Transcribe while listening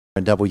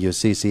And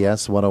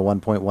WCCS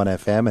 101.1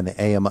 FM and the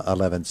AM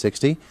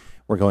 1160.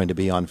 We're going to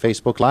be on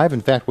Facebook Live.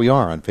 In fact, we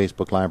are on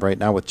Facebook Live right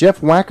now with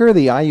Jeff Wacker,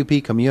 the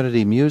IUP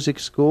Community Music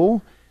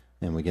School.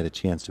 And we get a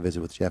chance to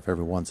visit with Jeff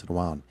every once in a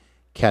while and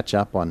catch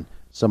up on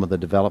some of the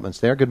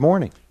developments there. Good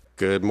morning.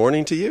 Good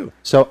morning to you.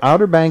 So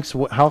Outer Banks,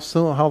 how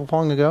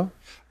long ago?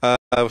 I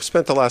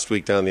spent the last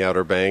week down the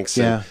Outer Banks.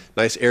 Yeah.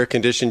 Nice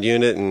air-conditioned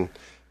unit, and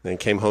then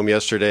came home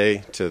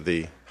yesterday to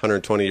the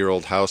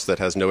 120-year-old house that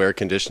has no air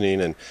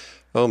conditioning, and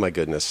oh my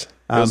goodness,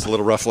 it was a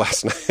little rough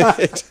last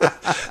night.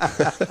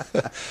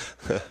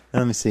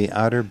 Let me see.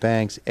 Outer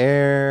Banks,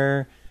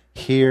 air,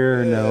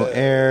 here, no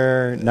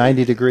air,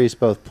 90 degrees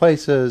both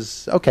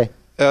places. Okay.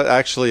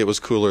 Actually, it was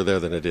cooler there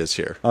than it is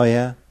here. Oh,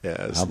 yeah?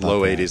 Yeah, it was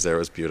low 80s there. It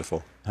was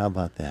beautiful. How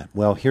about that?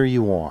 Well, here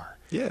you are.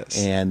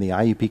 Yes. And the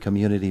IUP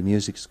Community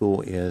Music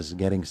School is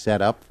getting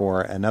set up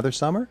for another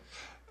summer?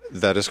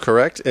 That is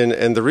correct.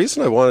 And the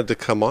reason I wanted to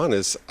come on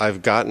is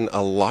I've gotten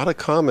a lot of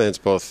comments,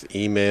 both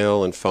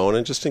email and phone,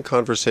 and just in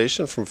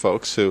conversation from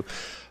folks who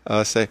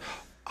say,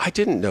 I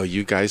didn't know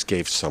you guys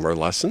gave summer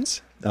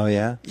lessons. Oh,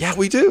 yeah? Yeah,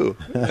 we do.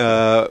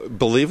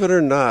 Believe it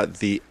or not,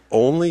 the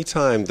only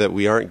time that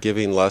we aren't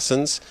giving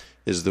lessons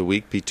is the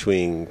week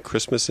between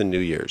Christmas and New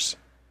Year's.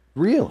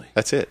 Really?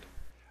 That's it.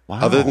 Wow.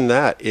 Other than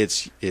that,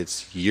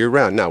 it's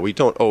year-round. Now, we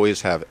don't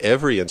always have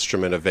every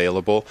instrument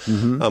available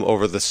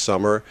over the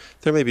summer.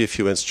 There may be a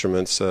few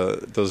instruments.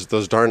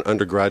 Those darn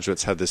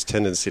undergraduates have this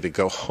tendency to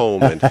go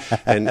home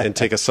and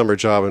take a summer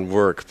job and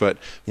work. But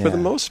for the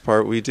most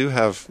part, we do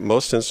have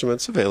most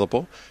instruments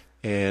available,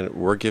 and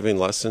we're giving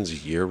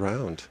lessons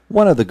year-round.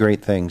 One of the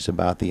great things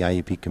about the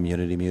IUP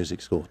Community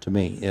Music School, to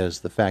me,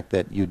 is the fact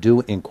that you do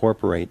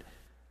incorporate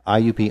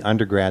IUP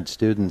undergrad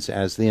students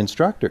as the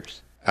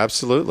instructors.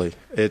 Absolutely.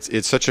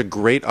 It's such a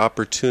great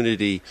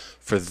opportunity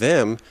for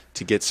them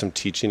to get some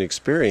teaching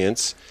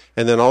experience,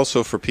 and then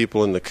also for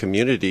people in the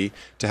community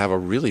to have a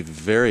really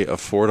very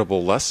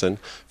affordable lesson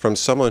from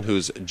someone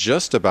who's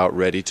just about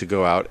ready to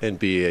go out and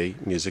be a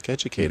music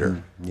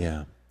educator.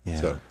 Yeah.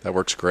 So that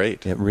works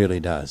great. It really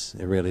does.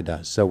 It really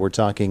does. So we're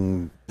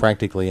talking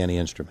practically any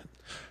instrument.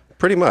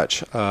 Pretty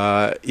much.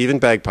 Even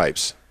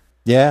bagpipes.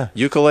 Yeah.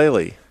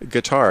 Ukulele,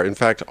 guitar. In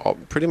fact,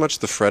 pretty much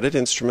the fretted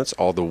instruments,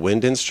 all the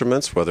wind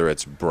instruments, whether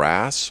it's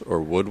brass or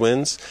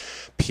woodwinds,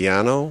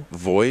 piano,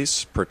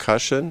 voice,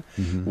 percussion.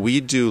 We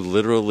do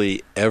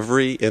literally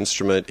every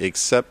instrument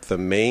except the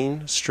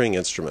main string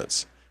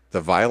instruments,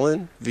 the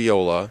violin,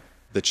 viola,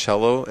 the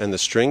cello, and the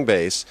string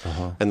bass,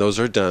 and those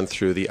are done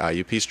through the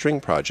IUP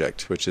String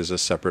Project, which is a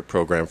separate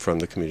program from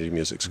the Community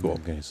Music School.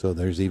 Okay, so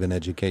there's even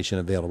education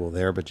available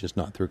there, but just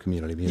not through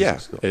Community Music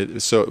School.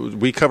 So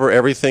we cover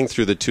everything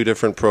through the two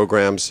different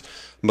programs,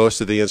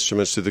 most of the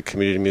instruments through the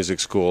Community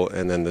Music School,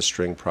 and then the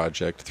String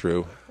Project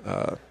through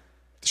the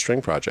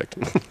String Project.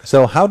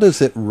 So how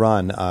does it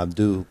run?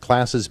 Do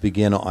classes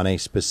begin on a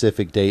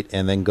specific date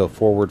and then go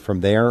forward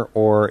from there,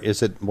 or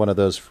is it one of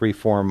those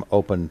free-form,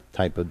 open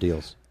type of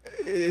deals?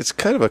 It's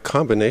kind of a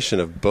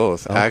combination of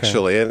both,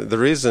 actually. And the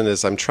reason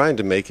is I'm trying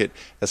to make it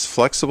as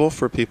flexible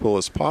for people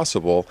as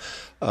possible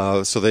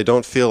so they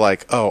don't feel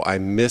like, oh, I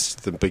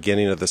missed the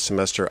beginning of the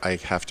semester, I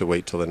have to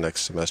wait till the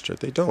next semester.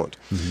 They don't.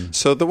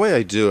 So the way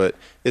I do it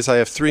is I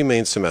have three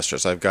main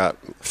semesters. I've got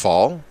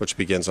fall, which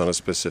begins on a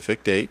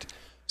specific date,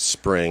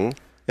 spring,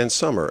 and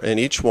summer. And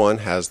each one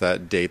has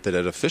that date that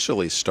it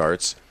officially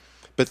starts.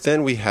 But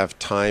then we have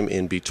time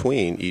in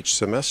between each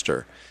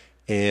semester.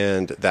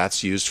 And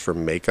that's used for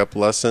makeup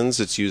lessons.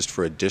 It's used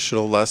for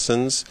additional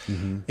lessons.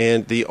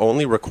 And the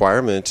only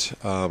requirement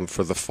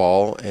for the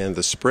fall and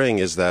the spring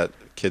is that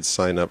kids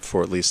sign up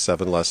for at least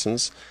 7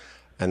 lessons.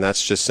 And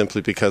that's just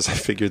simply because I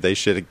figured they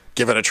should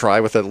give it a try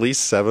with at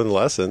least 7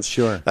 lessons.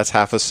 Sure. That's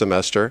half a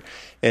semester.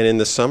 And in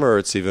the summer,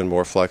 it's even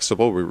more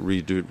flexible.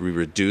 We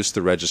reduce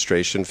the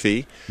registration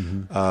fee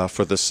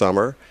for the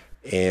summer.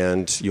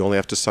 And you only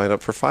have to sign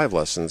up for 5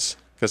 lessons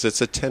because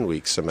it's a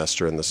 10-week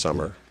semester in the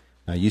summer.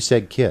 Now, you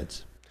said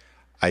kids.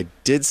 I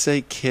did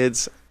say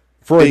kids.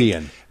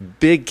 Freudian.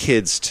 Big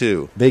kids,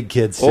 too. Big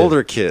kids, too.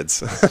 Older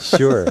kids.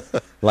 Sure.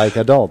 Like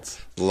adults.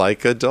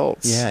 Like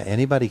adults. Yeah,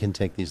 anybody can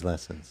take these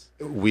lessons.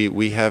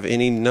 We have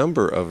any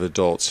number of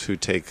adults who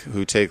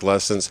take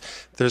lessons.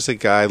 There's a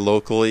guy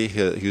locally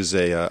who's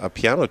a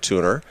piano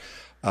tuner.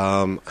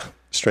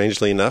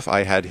 Strangely enough,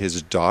 I had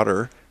his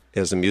daughter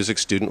as a music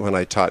student when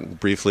I taught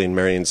briefly in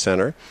Marion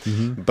Center.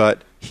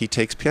 But he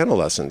takes piano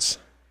lessons.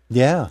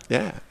 Yeah.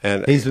 Yeah.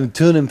 And he's been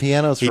tuning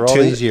pianos for all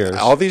these years.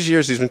 All these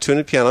years he's been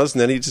tuning pianos, and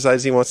then he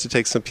decides he wants to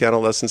take some piano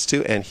lessons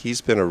too, and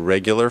he's been a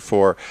regular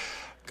for,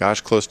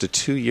 close to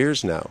 2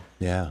 years now.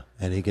 Yeah,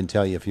 and he can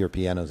tell you if your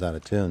piano's out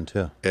of tune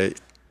too.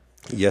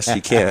 Yes, he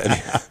can.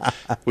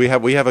 We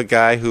have a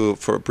guy who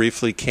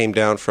briefly came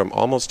down from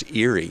almost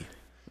Erie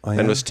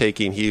and was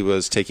taking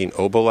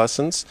oboe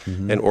lessons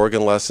and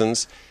organ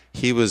lessons.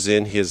 He was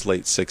in his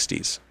late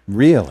 60s.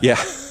 Really? Yeah.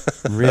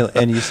 Really?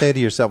 And you say to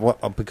yourself,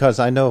 well, because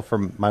I know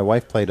from my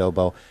wife played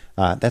oboe,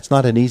 That's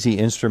not an easy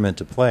instrument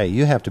to play.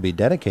 You have to be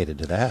dedicated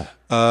to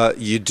that.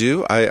 You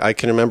do. I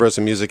can remember as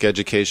a music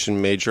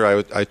education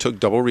major, I took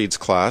double reeds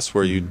class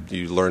where you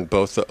learned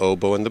both the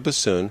oboe and the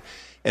bassoon.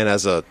 And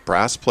as a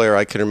brass player,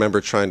 I can remember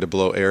trying to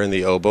blow air in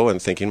the oboe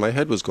and thinking my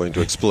head was going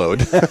to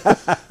explode.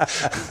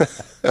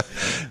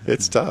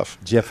 It's tough.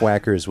 Jeff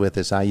Wacker is with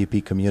us,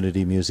 IUP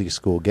Community Music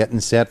School, getting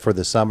set for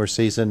the summer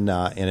season,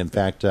 and in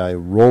fact,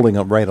 rolling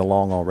right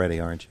along already,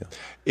 aren't you?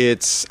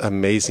 It's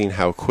amazing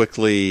how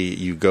quickly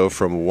you go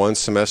from one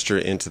semester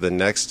into the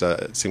next.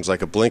 It seems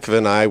like a blink of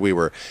an eye. We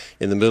were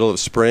in the middle of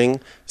spring.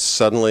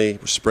 Suddenly,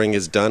 spring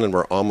is done, and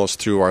we're almost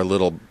through our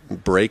little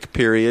break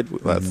period,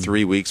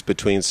 3 weeks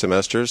between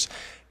semesters.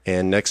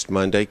 And next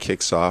Monday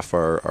kicks off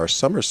our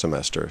summer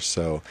semester.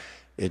 So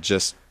it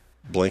just,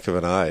 blink of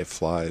an eye,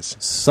 flies.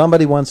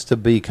 Somebody wants to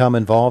become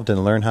involved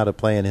and learn how to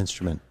play an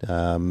instrument.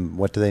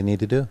 What do they need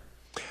to do?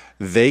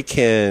 They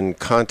can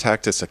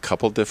contact us a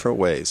couple different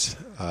ways.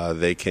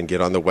 They can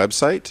get on the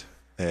website,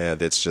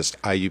 and it's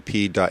just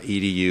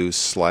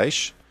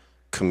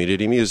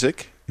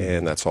iup.edu/communitymusic,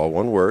 and that's all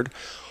one word.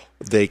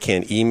 They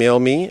can email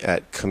me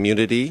at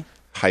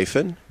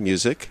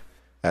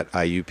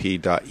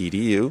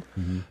community-music@iup.edu,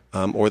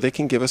 or they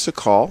can give us a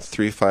call,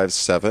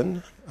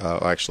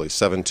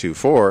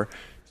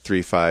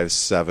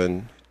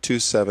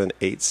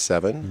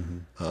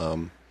 724-357-2787.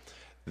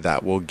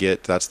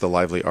 That's the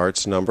Lively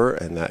Arts number,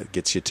 and that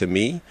gets you to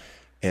me.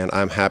 And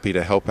I'm happy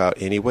to help out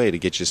any way to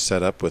get you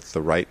set up with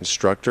the right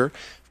instructor.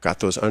 We've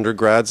got those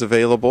undergrads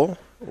available.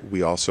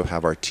 We also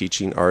have our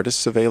teaching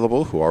artists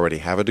available who already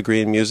have a degree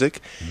in music.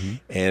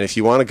 And if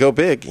you want to go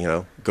big,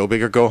 go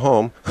big or go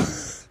home,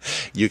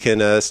 you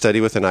can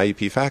study with an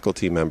IUP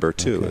faculty member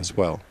too as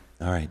well.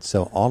 All right,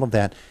 so all of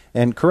that.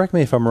 And correct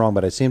me if I'm wrong,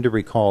 but I seem to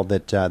recall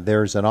that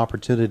there's an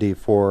opportunity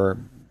for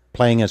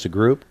playing as a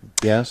group,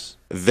 yes?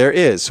 There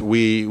is.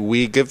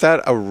 We give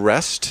that a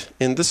rest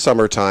in the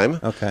summertime.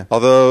 Okay.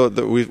 Although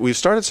we've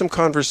started some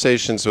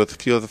conversations with a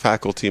few of the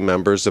faculty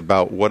members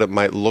about what it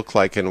might look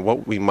like and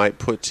what we might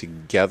put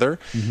together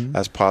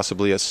as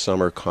possibly a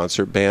summer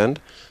concert band,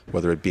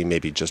 whether it be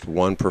maybe just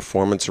one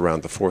performance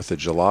around the 4th of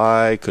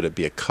July. Could it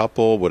be a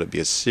couple? Would it be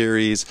a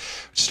series?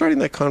 Starting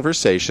that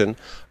conversation.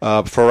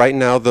 For right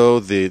now, though,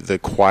 the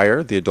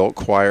choir, the adult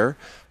choir,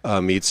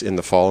 meets in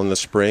the fall and the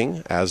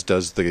spring, as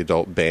does the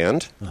adult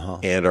band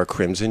and our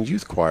Crimson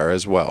Youth Choir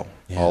as well.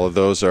 Yeah. All of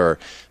those are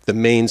the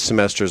main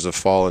semesters of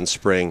fall and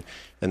spring,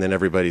 and then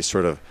everybody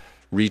sort of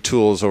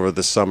retools over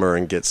the summer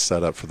and gets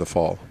set up for the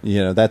fall.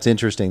 That's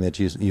interesting that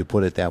you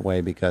put it that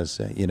way because,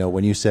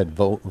 when you said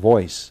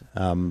voice,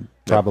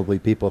 probably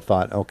people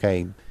thought,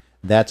 okay,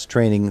 that's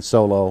training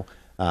solo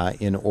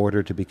in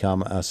order to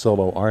become a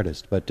solo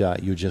artist. But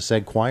you just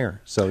said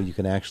choir, so you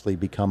can actually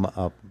become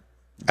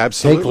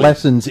Absolutely. Take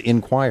lessons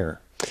in choir.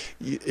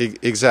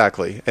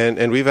 Exactly.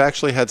 And we've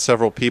actually had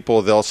several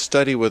people, they'll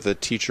study with a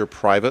teacher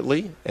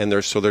privately, and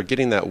they're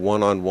getting that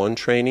one-on-one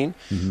training,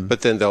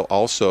 but then they'll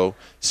also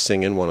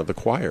sing in one of the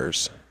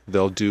choirs.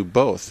 They'll do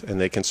both,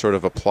 and they can sort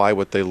of apply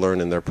what they learn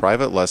in their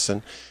private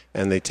lesson,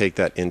 and they take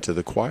that into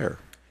the choir.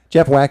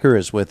 Jeff Wacker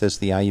is with us,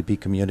 the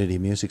IUP Community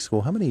Music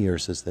School. How many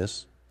years is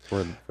this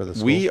for the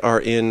school? We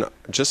are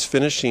just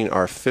finishing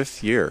our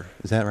 5th year.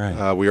 Is that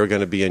right? We are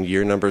going to be in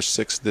year number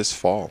 6 this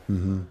fall.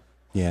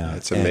 Yeah.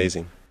 It's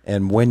amazing.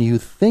 And when you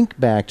think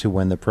back to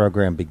when the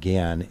program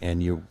began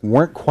and you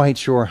weren't quite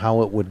sure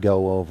how it would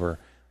go over,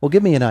 well,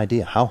 give me an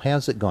idea. How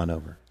has it gone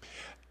over?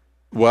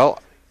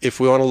 Well, if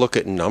we want to look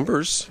at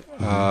numbers,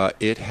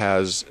 it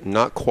has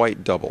not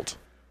quite doubled.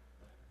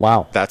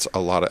 Wow. That's a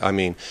lot of,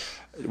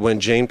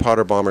 when Jane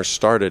Potterbaumer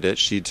started it,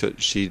 she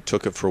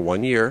took it for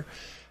 1 year,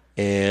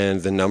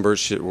 and the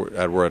numbers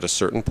were at a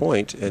certain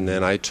point, and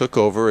then I took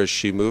over as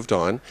she moved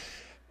on.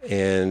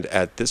 And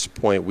at this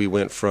point, we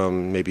went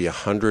from maybe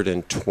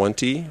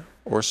 120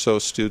 or so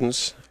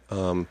students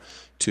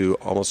to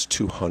almost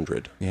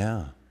 200.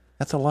 Yeah,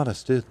 that's a lot of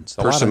students.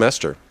 Per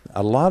semester.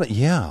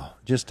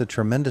 Just a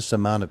tremendous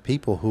amount of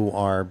people who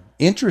are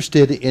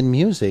interested in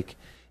music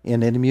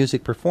and in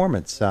music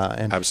performance.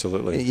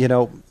 Absolutely.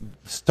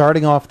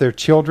 Starting off their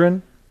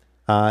children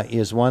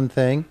is one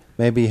thing.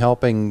 Maybe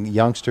helping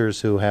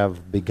youngsters who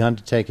have begun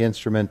to take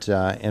instrument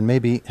and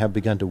maybe have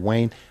begun to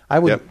wane. I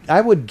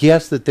would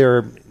guess that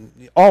they're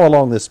all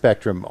along the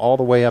spectrum, all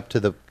the way up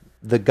to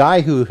the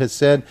guy who has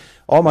said,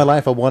 all my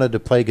life I wanted to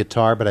play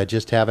guitar, but I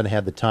just haven't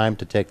had the time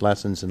to take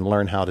lessons and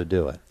learn how to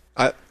do it.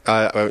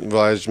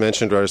 As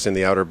mentioned, I was in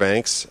the Outer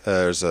Banks.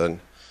 There's a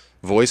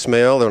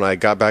voicemail when I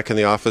got back in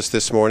the office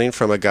this morning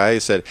from a guy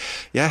who said,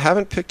 I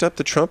haven't picked up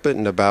the trumpet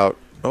in about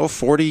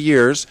 40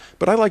 years,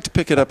 but I like to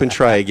pick it up and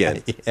try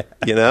again.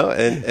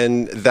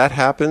 And that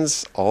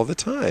happens all the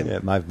time. Yeah,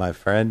 my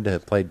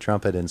friend played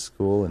trumpet in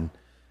school, and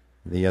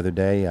the other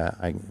day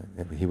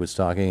he was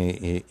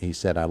talking. He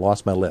said, I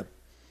lost my lip.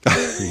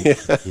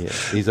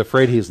 He's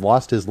afraid he's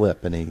lost his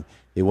lip, and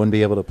he wouldn't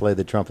be able to play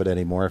the trumpet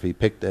anymore.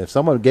 If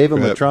someone gave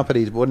him a trumpet,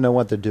 he wouldn't know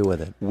what to do with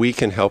it. We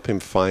can help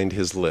him find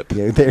his lip.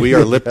 We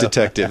are lip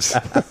detectives.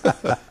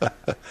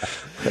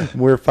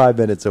 We're 5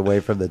 minutes away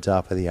from the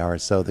top of the hour.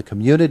 So the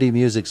community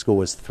music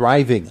school is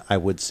thriving, I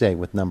would say,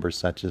 with numbers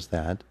such as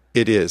that.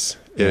 It is.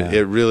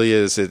 It really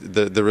is.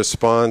 The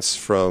response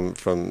from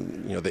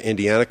the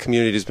Indiana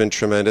community has been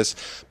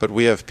tremendous, but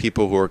we have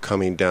people who are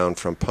coming down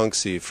from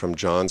Punxsutawney, from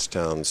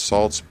Johnstown,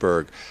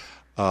 Salzburg,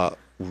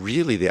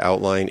 really the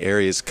outlying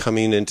areas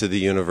coming into the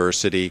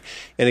university,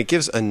 and it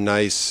gives a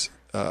nice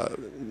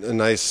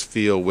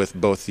feel with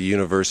both the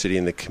university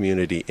and the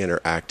community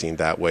interacting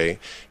that way.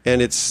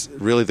 And it's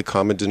really the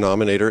common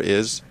denominator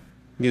is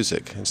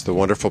music. It's the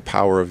wonderful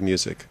power of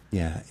music.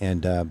 Yeah,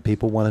 and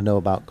people want to know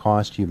about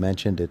cost. You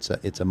mentioned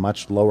it's a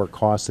much lower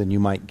cost than you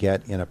might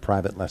get in a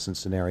private lesson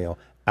scenario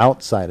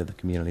outside of the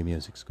community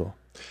music school.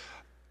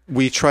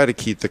 We try to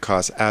keep the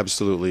cost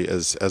absolutely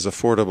as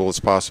affordable as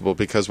possible,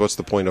 because what's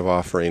the point of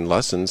offering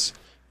lessons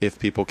if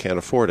people can't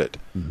afford it?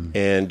 Mm-hmm.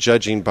 And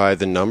judging by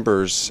the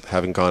numbers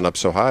having gone up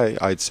so high,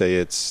 I'd say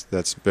it's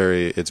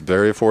very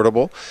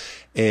affordable,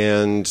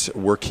 and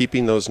we're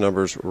keeping those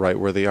numbers right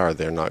where they are.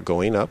 They're not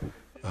going up.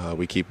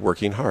 We keep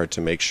working hard to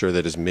make sure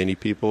that as many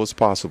people as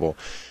possible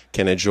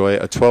can enjoy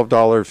a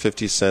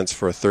 $12.50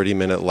 for a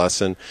 30-minute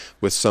lesson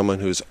with someone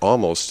who's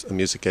almost a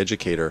music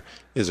educator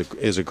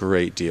is a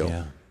great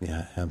deal.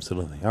 Yeah,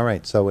 absolutely. All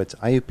right, so it's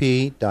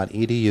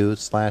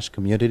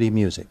iup.edu/community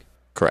music.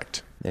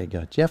 Correct. There you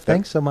go. Jeff,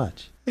 thanks so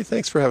much. Hey,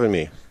 thanks for having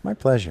me. My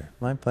pleasure.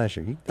 You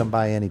can come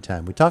by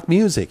anytime. We talk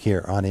music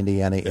here on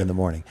Indiana in the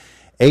Morning.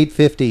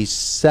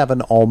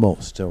 8:57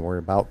 almost. So we're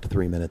about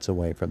 3 minutes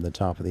away from the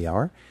top of the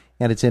hour.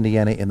 And it's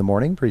Indiana in the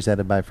Morning,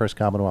 presented by First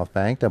Commonwealth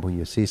Bank,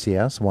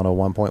 WCCS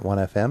 101.1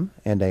 FM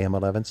and AM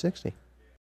 1160.